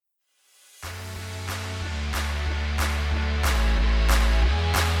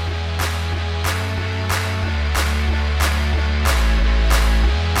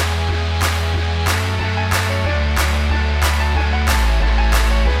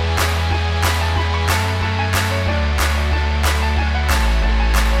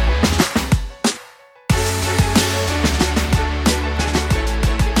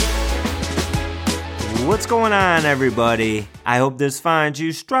going on, everybody? I hope this finds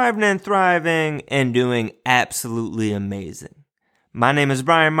you striving and thriving and doing absolutely amazing. My name is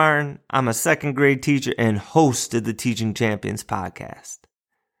Brian Martin. I'm a second grade teacher and host of the Teaching Champions podcast.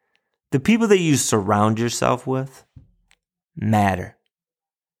 The people that you surround yourself with matter.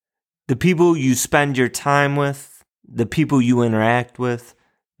 The people you spend your time with, the people you interact with,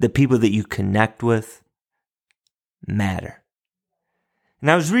 the people that you connect with matter.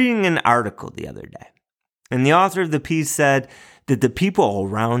 And I was reading an article the other day, and the author of the piece said that the people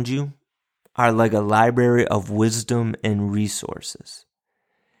around you are like a library of wisdom and resources.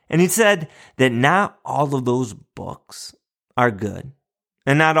 And he said that not all of those books are good,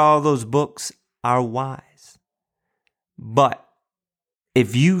 and not all of those books are wise. But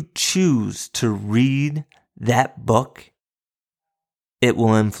if you choose to read that book, it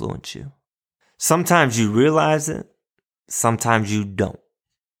will influence you. Sometimes you realize it, sometimes you don't.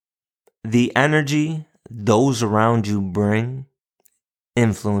 The energy those around you bring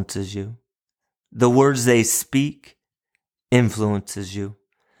influences you. The words they speak influences you.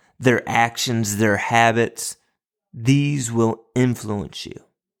 Their actions, their habits, these will influence you.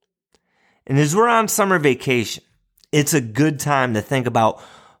 And as we're on summer vacation, it's a good time to think about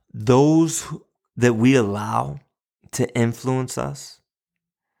those that we allow to influence us.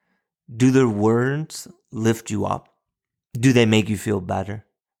 Do their words lift you up? Do they make you feel better,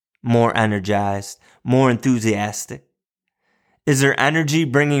 more energized, more enthusiastic? Is their energy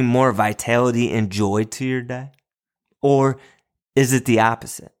bringing more vitality and joy to your day? Or is it the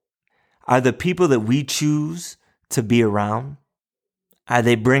opposite? Are the people that we choose to be around, are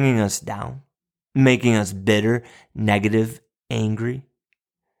they bringing us down, making us bitter, negative, angry?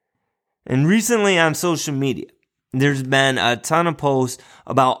 And recently on social media, there's been a ton of posts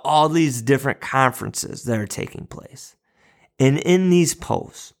about all these different conferences that are taking place. And in these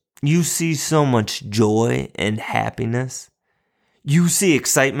posts, you see so much joy and happiness. You see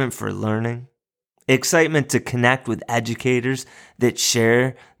excitement for learning, excitement to connect with educators that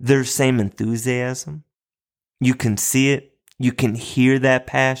share their same enthusiasm. You can see it. You can hear that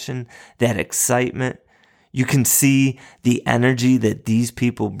passion, that excitement. You can see the energy that these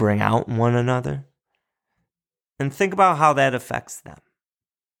people bring out in one another. And think about how that affects them.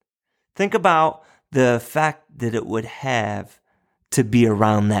 Think about the effect that it would have to be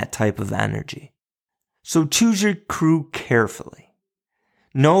around that type of energy. So choose your crew carefully.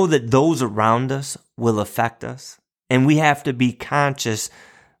 Know that those around us will affect us, and we have to be conscious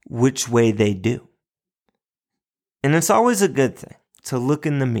which way they do. And it's always a good thing to look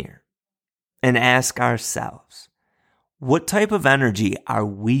in the mirror and ask ourselves, what type of energy are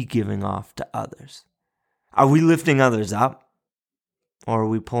we giving off to others? Are we lifting others up, or are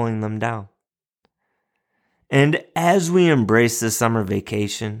we pulling them down? And as we embrace the summer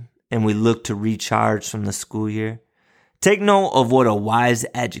vacation and we look to recharge from the school year, take note of what a wise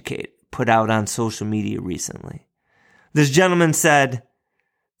educator put out on social media recently. This gentleman said,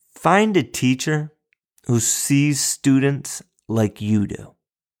 "Find a teacher who sees students like you do.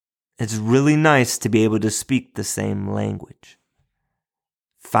 It's really nice to be able to speak the same language."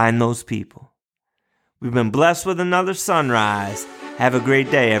 Find those people. We've been blessed with another sunrise. Have a great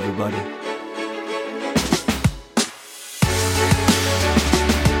day, everybody.